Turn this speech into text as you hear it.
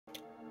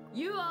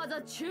You are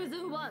the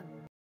chosen one.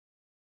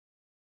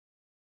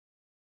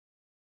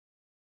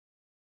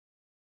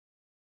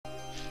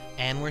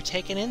 And we're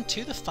taken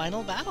into the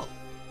final battle.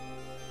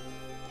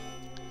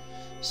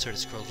 Sort of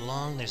scrolled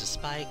along, there's a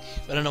spike.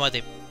 I don't know why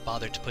they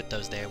bothered to put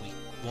those there, we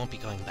won't be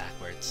going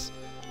backwards.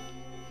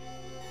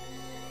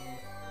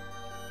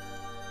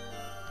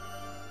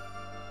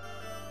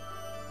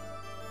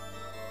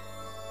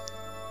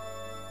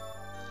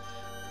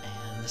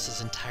 And this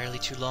is entirely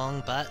too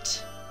long,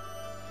 but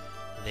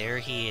there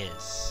he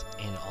is,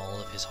 in all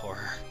of his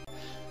horror.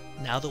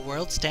 Now the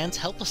world stands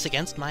helpless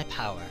against my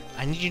power.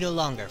 I need you no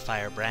longer,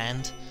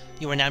 Firebrand.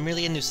 You are now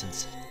merely a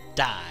nuisance.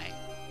 Die.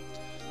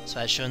 So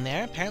as shown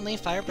there, apparently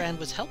Firebrand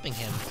was helping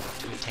him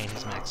to attain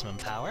his maximum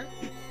power.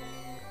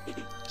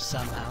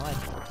 Somehow,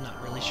 I'm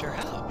not really sure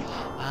how.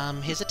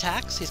 His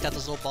attacks, he's got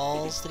those little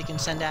balls that he can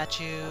send at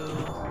you.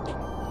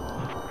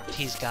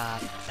 He's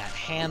got that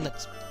hand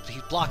that's...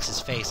 he blocks his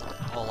face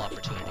at all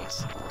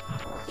opportunities.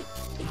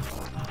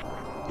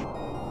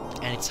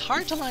 And it's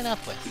hard to line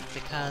up with,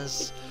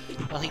 because,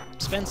 well, he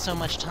spends so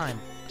much time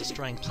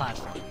destroying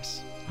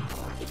platforms.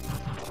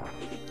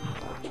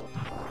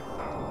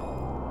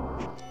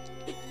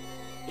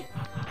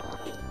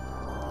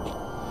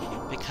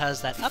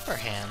 Because that upper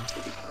hand,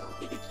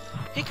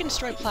 it can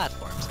destroy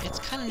platforms. It's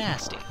kind of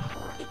nasty.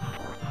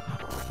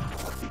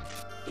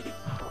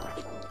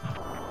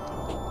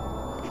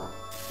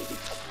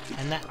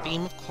 And that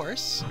beam, of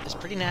course, is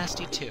pretty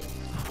nasty too.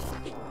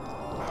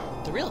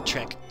 The real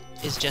trick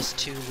is just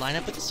to line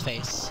up with his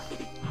face,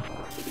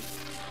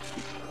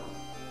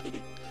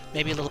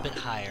 maybe a little bit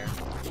higher,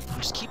 and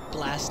just keep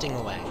blasting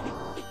away.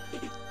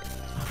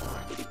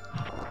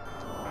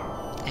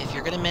 If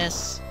you're gonna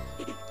miss,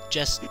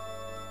 just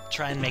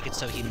try and make it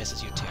so he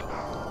misses you too.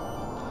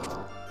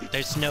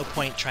 There's no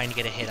point trying to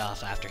get a hit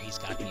off after he's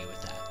gotten you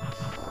with that.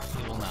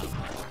 He will not.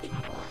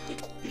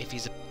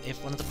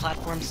 If one of the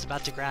platforms is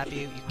about to grab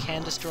you, you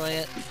can destroy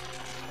it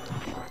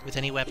with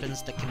any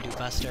weapons that can do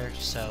Buster,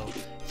 so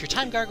if you're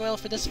Time Gargoyle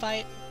for this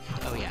fight,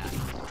 oh yeah.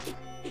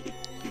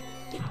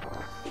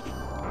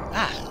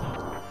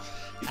 Ah!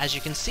 As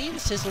you can see,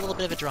 this is a little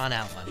bit of a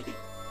drawn-out one.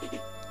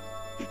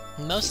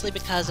 Mostly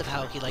because of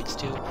how he likes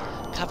to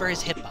cover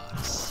his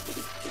hitbox.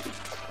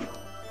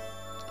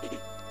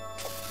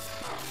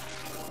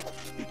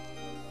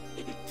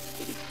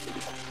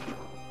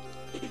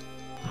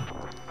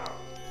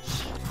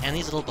 And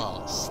these little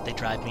balls, they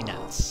drive me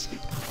nuts.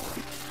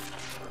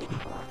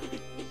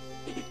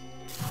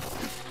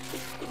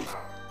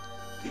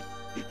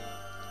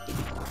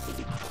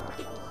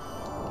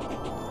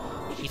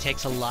 He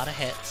takes a lot of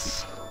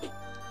hits.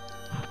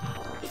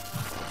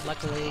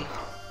 Luckily,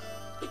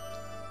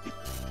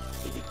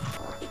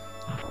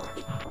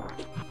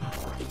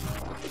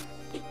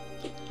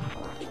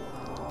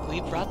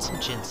 we brought some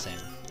ginseng.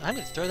 I'm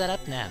gonna throw that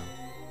up now.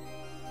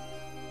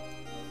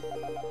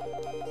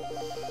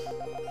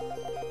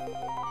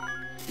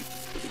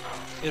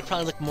 It would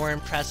probably look more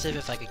impressive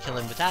if I could kill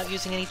him without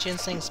using any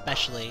ginseng,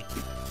 especially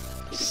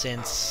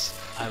since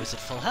I was at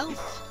full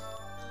health.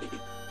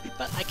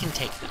 But I can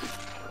take that.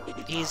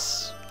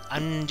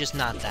 I'm just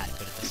not that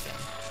good at this game.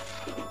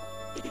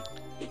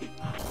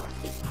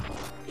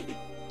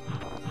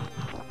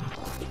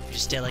 You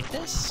just stay like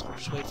this,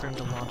 just wait for him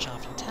to launch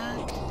off an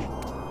attack.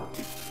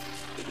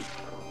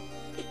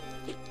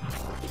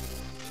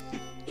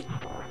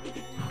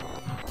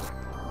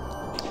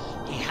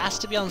 Has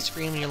to be on the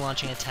screen when you're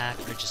launching an attack,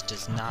 or it just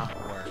does not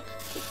work.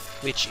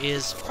 Which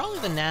is probably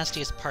the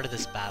nastiest part of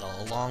this battle,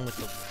 along with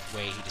the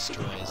way he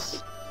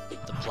destroys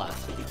the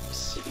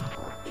platforms.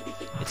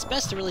 It's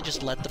best to really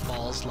just let the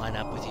balls line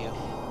up with you.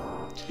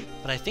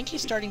 But I think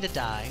he's starting to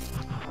die.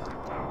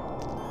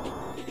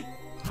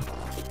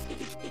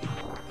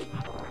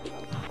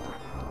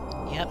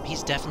 Yep,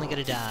 he's definitely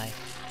gonna die.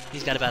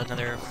 He's got about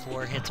another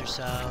 4 hits or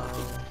so.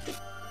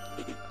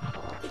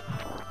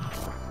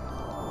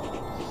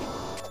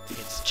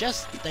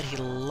 Just that he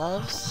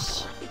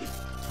loves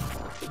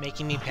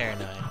making me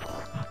paranoid.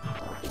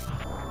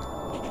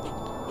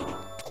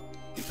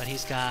 But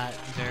he's got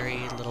very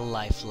little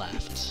life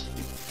left.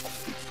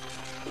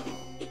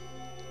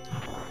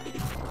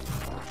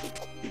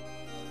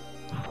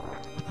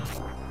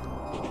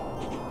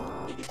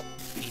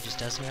 He just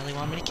doesn't really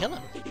want me to kill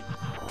him.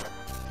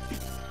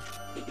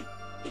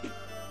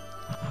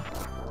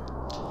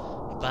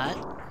 But,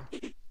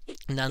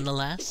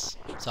 nonetheless,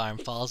 his arm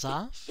falls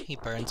off, he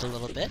burns a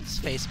little bit, his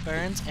face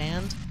burns,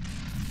 and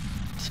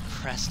his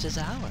crest is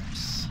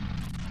ours.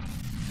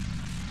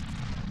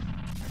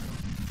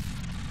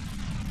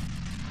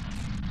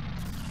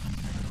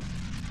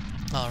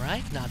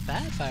 Alright, not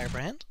bad,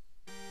 Firebrand.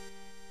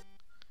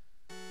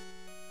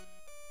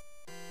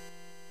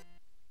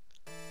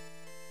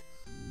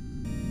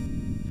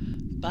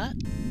 But,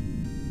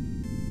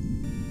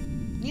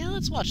 yeah,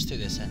 let's watch through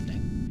this ending.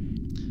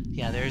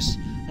 Yeah, there's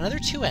another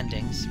 2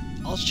 endings.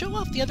 I'll show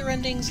off the other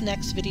endings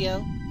next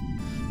video,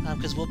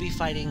 because we'll be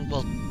fighting,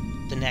 well,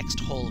 the next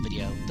whole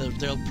video.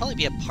 There'll probably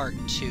be a part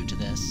 2 to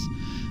this,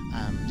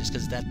 just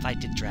because that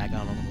fight did drag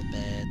on a little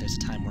bit. There's a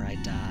time where I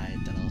died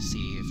that I'll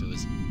see if it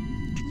was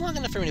long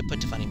enough for me to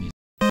put to funny music.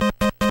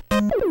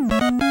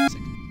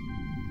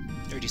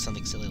 Or do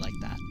something silly like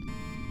that.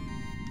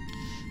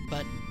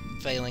 But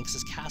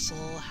Phalanx's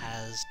castle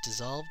has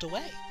dissolved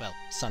away. Well,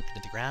 sunk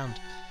into the ground.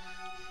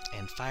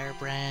 And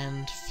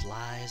Firebrand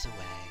flies away.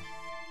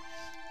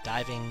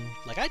 Diving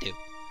like I do.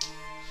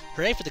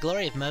 Hooray for the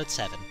glory of Mode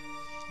 7.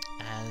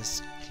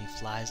 As he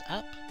flies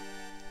up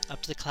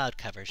to the cloud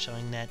cover,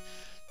 showing that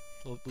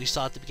what we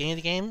saw at the beginning of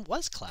the game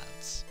was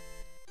clouds.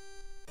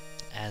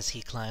 As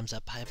he climbs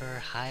up ever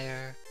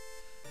higher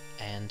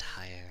and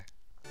higher.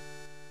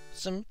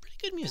 Some pretty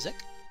good music.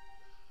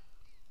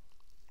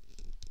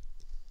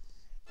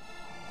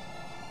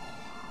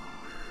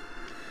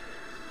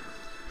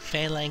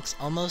 Phalanx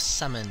almost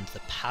summoned the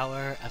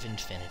power of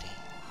infinity.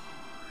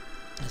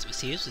 As we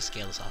see as we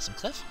scale this awesome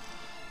cliff,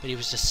 but he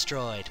was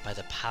destroyed by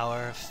the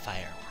power of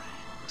Firebrand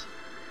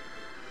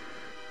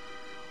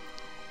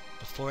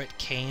before it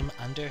came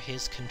under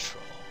his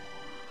control.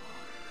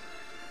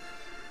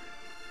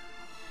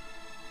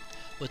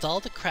 With all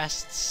the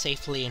crests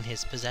safely in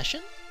his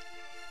possession,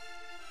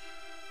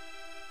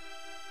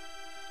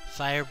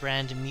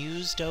 Firebrand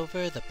mused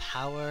over the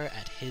power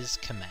at his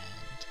command.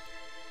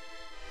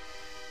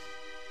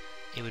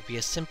 It would be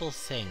a simple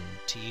thing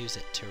to use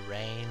it to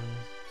reign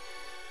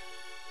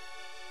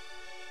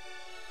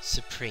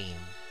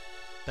supreme.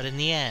 But in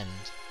the end,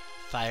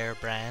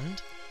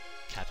 Firebrand,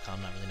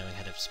 Capcom not really knowing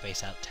how to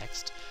space out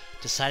text,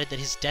 decided that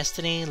his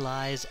destiny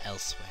lies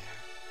elsewhere.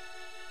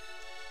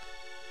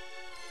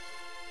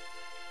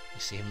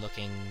 You see him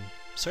looking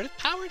sort of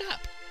powered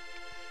up.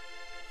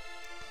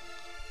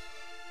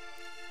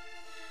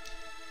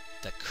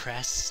 The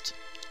Crest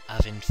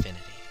of Infinity.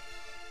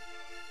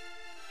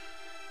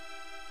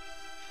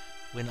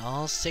 When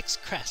all 6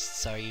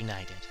 crests are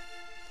united.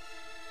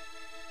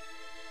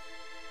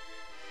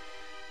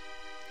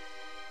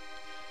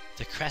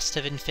 The Crest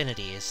of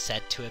Infinity is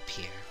said to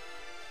appear.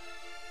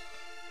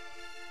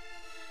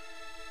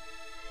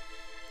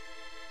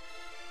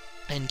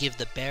 And give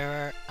the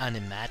bearer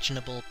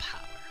unimaginable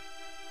power.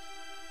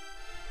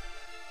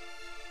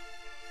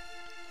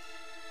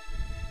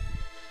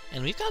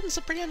 And we've gotten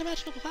some pretty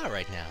unimaginable power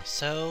right now,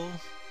 so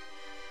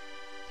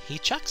he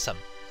chucks them.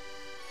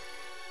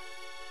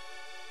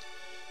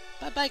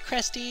 Bye-bye,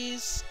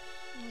 Cresties!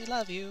 We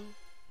love you.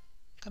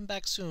 Come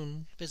back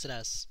soon. Visit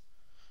us.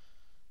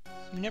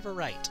 You never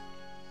write.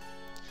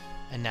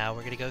 And now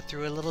we're going to go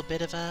through a little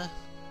bit of a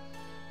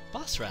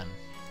boss run.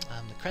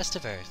 The Crest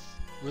of Earth.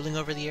 Ruling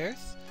over the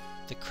Earth,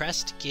 the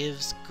crest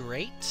gives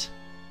great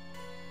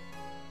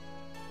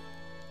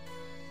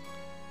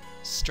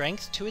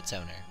strength to its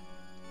owner.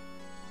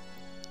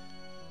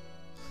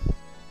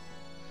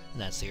 And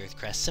that's the Earth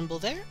Crest symbol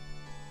there.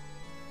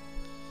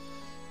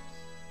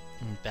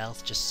 And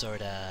Belth just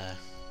sorta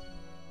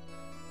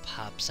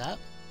pops up,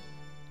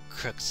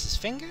 crooks his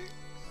finger.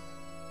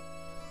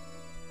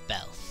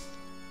 Belth.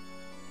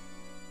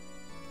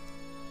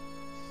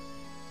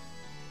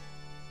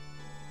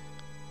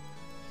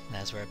 And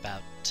as we're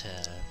about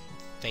to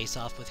face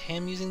off with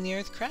him using the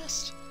Earth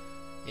Crest,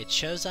 it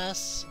shows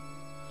us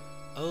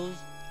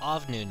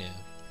Ovnunu.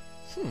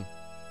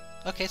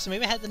 Okay, so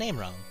maybe I had the name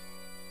wrong.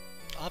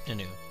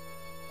 Ovnunu.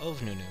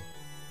 Ovnunu.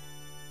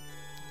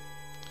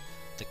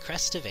 The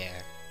Crest of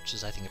Air, which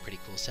is I think a pretty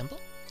cool symbol.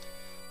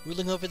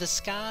 Ruling over the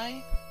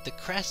sky, the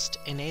crest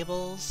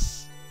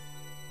enables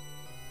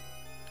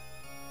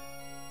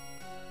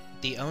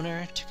the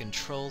owner to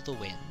control the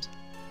wind.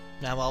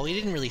 Now, while we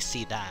didn't really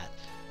see that,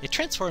 it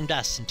transformed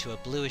us into a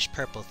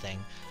bluish-purple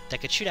thing that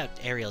could shoot out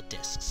aerial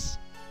discs.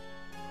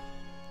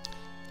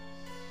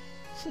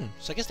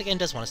 So I guess the game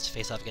does want us to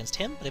face off against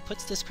him, but it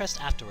puts this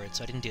crest afterwards,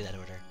 so I didn't do that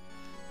order.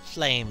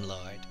 Flame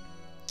Lord.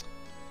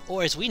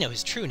 Or as we know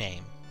his true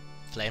name,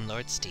 Flame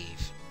Lord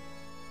Steve.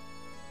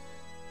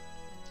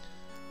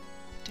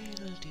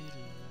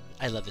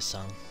 I love this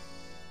song.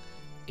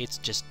 It's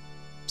just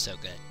so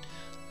good.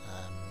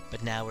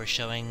 But now we're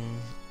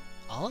showing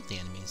all of the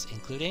enemies,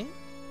 including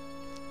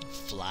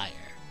Flyer.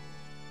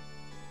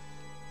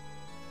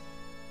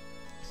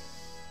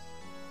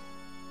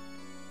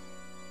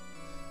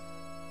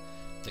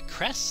 The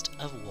Crest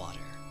of Water.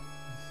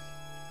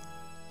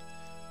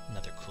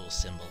 Another cool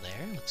symbol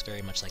there. Looks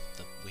very much like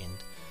the wind.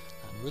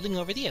 Ruling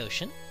over the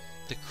ocean,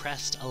 the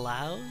crest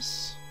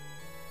allows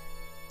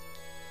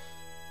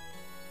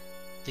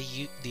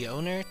the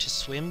owner to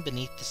swim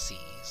beneath the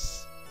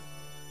seas.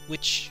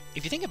 Which,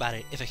 if you think about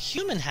it, if a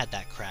human had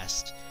that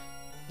crest,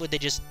 would they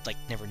just, like,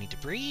 never need to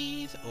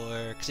breathe?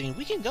 Or, because, I mean,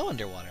 we can go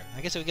underwater.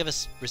 I guess it would give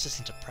us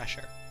resistance to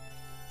pressure.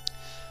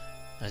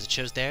 As it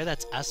shows there,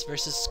 that's us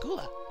versus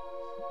Skula.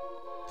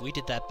 We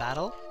did that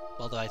battle,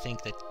 although I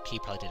think that he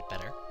probably did it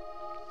better.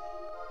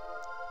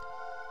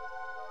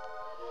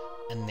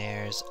 And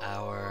there's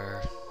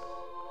our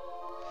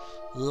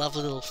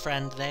lovely little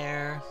friend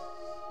there.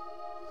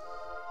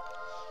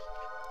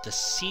 The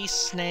Sea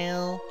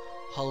Snail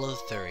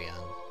Holothurion.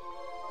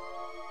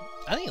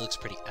 I think it looks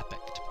pretty epic,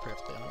 to be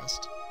perfectly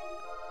honest.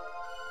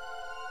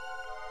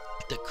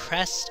 The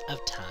Crest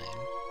of Time.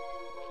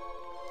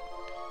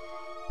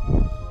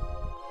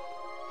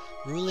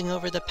 Ruling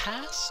over the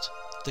past,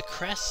 the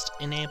Crest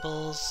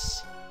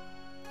enables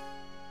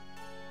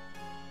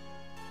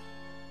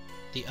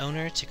the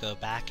owner to go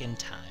back in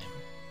time.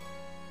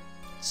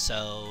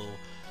 So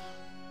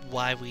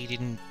why we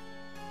didn't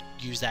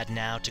use that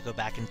now to go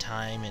back in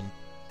time and,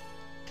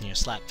 you know,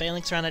 slap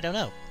phalanx around, I don't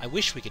know. I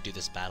wish we could do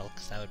this battle,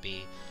 because that would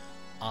be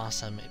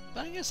awesome.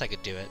 But I guess I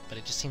could do it, but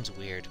it just seems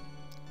weird.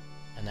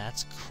 And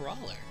that's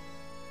Crawler.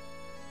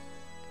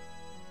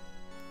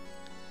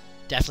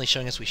 Definitely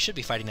showing us we should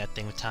be fighting that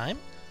thing with time.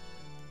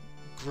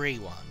 Grey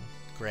one.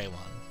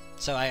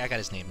 So I got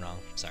his name wrong,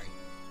 sorry.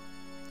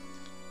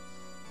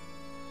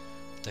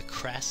 The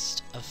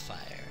Crest of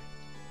Fire.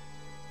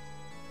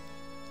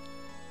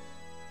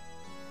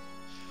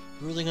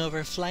 Ruling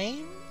over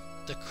flame,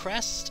 the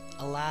Crest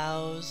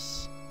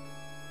allows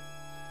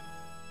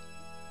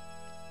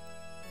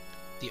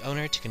the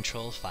owner to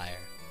control fire.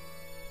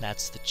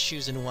 That's the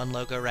Chosen One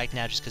logo right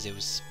now, just because it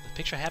was the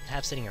picture I happen to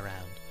have sitting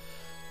around.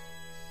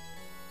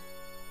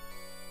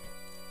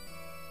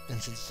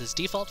 And since this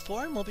default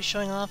form, we'll be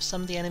showing off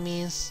some of the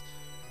enemies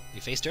we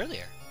faced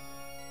earlier.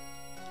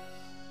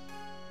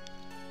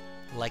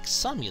 Like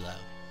Somulo.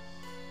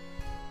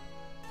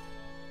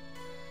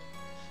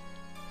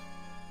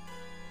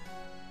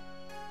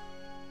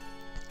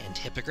 And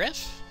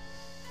Hippogriff.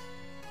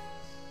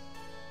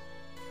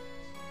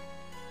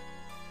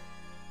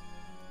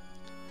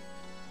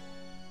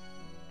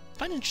 I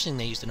find it interesting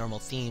they use the normal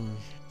theme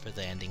for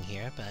the ending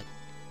here, but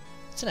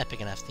it's an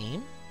epic enough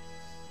theme.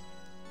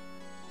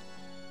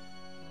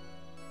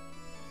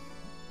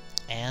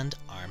 And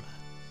Arma.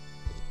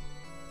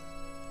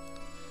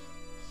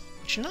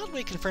 Which in an odd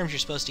way confirms you're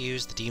supposed to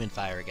use the Demon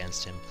Fire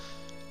against him,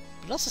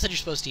 but it also said you're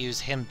supposed to use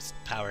him's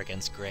power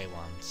against Grey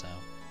One, so...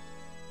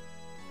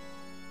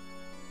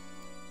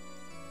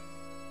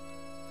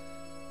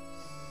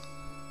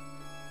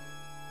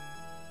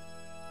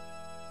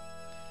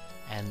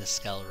 And the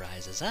skull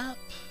rises up.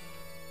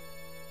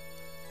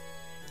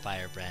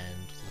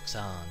 Firebrand looks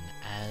on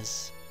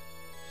as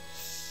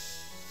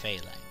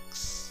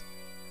Phalanx.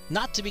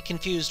 Not to be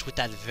confused with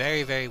that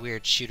very, very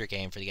weird shooter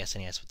game for the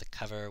SNES with the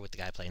cover with the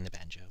guy playing the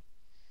banjo.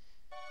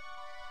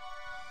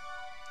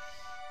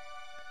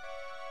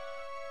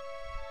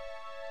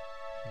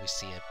 We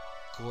see a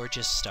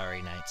gorgeous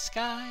starry night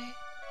sky.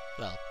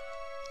 Well,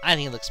 I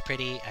think it looks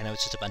pretty. I know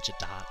it's just a bunch of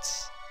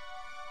dots.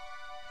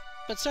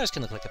 But stars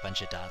can look like a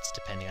bunch of dots,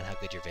 depending on how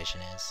good your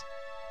vision is.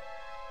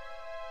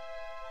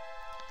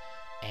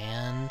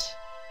 And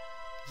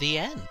the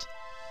end.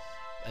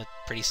 A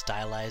pretty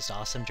stylized,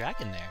 awesome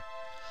dragon there.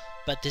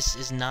 But this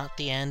is not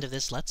the end of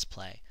this Let's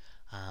Play.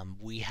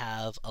 We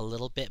have a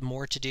little bit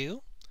more to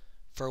do.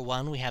 For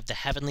one, we have the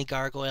Heavenly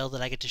Gargoyle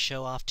that I get to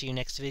show off to you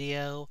next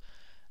video.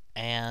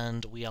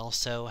 And we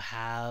also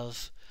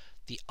have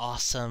the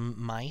awesome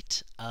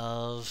might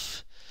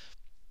of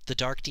the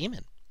Dark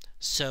Demon.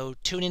 So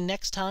tune in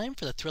next time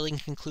for the thrilling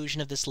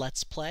conclusion of this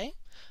Let's Play.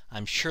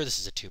 I'm sure this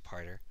is a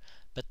two-parter.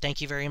 But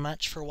thank you very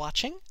much for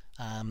watching.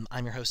 I'm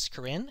your host,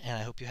 Corinne, and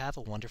I hope you have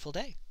a wonderful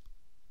day.